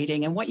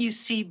creating and what you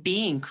see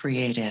being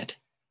created.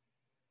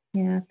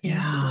 Yeah.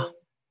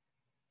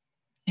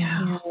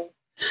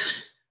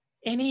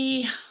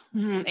 Any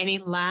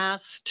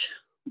last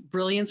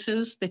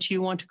brilliances that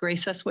you want to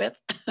grace us with?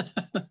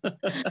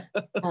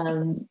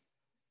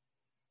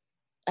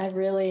 I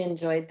really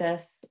enjoyed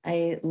this.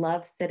 I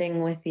love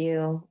sitting with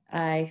you.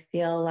 I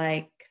feel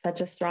like such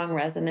a strong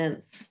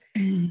resonance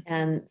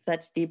and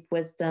such deep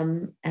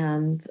wisdom.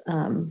 And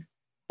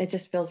it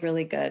just feels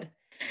really good.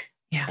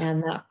 Yeah.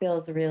 And that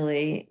feels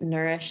really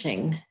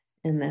nourishing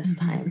in this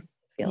time.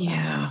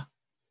 Yeah.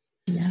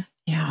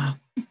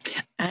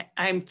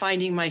 I'm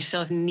finding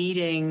myself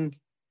needing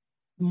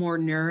more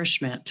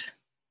nourishment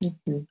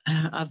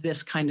of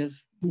this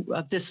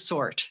this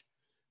sort.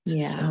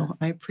 Yeah. So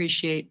I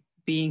appreciate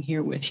being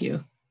here with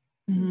you.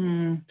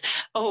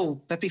 Oh,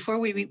 but before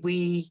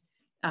we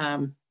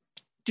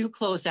do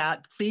close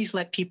out, please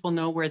let people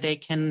know where they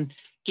can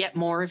get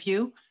more of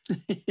you.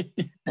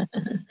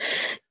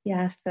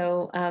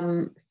 So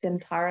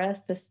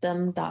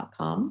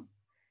syntarasystem.com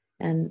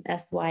and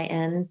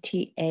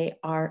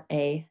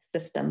SYNTARA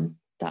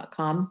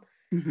system.com.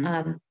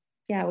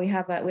 We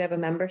have a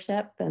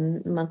membership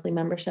and monthly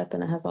membership,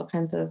 and it has all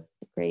kinds of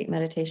great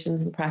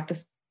meditations and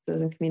practices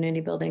and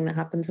community building that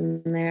happens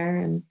in there.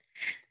 And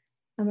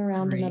I'm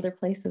around in other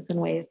places and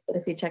ways, but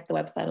if you check the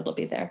website, it'll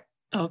be there.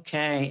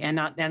 Okay. And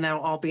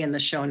that'll all be in the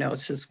show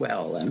notes as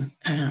well. And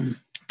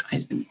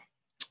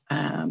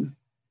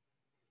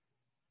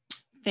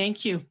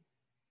thank you.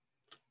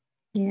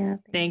 Yeah.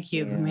 Thank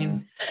you. I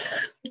mean,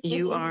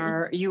 you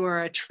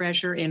are a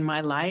treasure in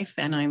my life,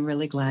 and I'm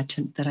really glad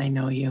that I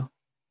know you.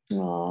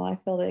 Oh, I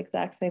feel the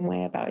exact same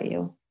way about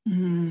you.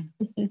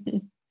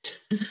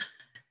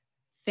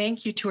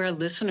 Thank you to our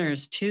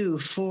listeners too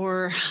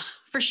for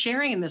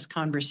sharing in this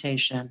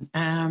conversation.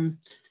 I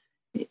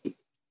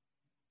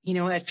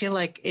feel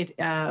like it.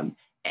 I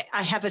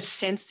have a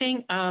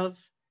sensing of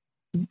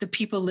the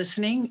people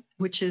listening,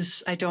 which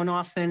is I don't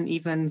often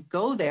even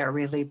go there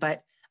really,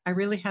 but I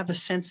really have a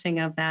sensing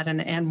of that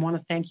and want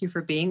to thank you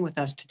for being with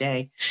us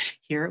today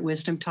here at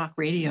Wisdom Talk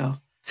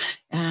Radio.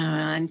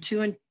 And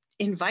to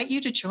invite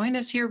you to join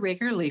us here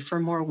regularly for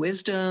more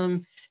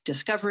wisdom,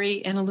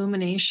 discovery, and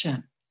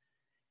illumination.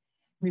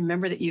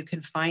 Remember that you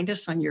can find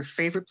us on your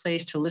favorite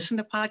place to listen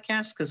to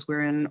podcasts, because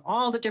we're in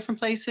all the different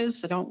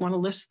places. I don't want to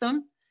list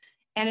them.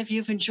 And if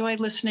you've enjoyed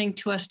listening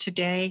to us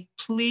today,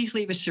 please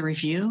leave us a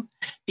review,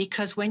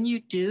 because when you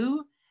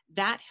do,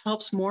 that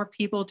helps more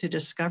people to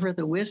discover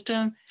the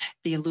wisdom,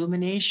 the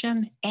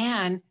illumination,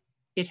 and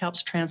it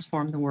helps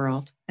transform the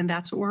world. And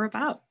that's what we're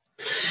about.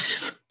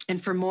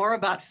 And for more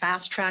about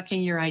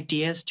fast-tracking your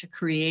ideas to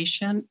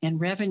creation and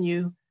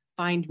revenue,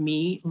 find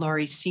me,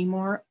 Laurie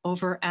Seymour,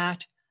 over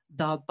at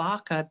the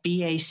BACA,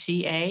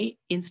 BACA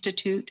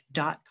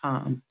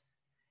Institute.com.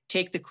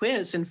 Take the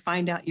quiz and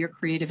find out your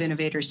creative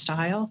innovator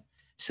style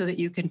so that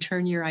you can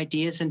turn your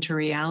ideas into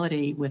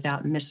reality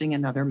without missing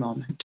another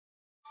moment.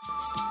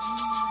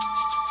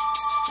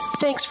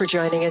 Thanks for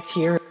joining us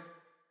here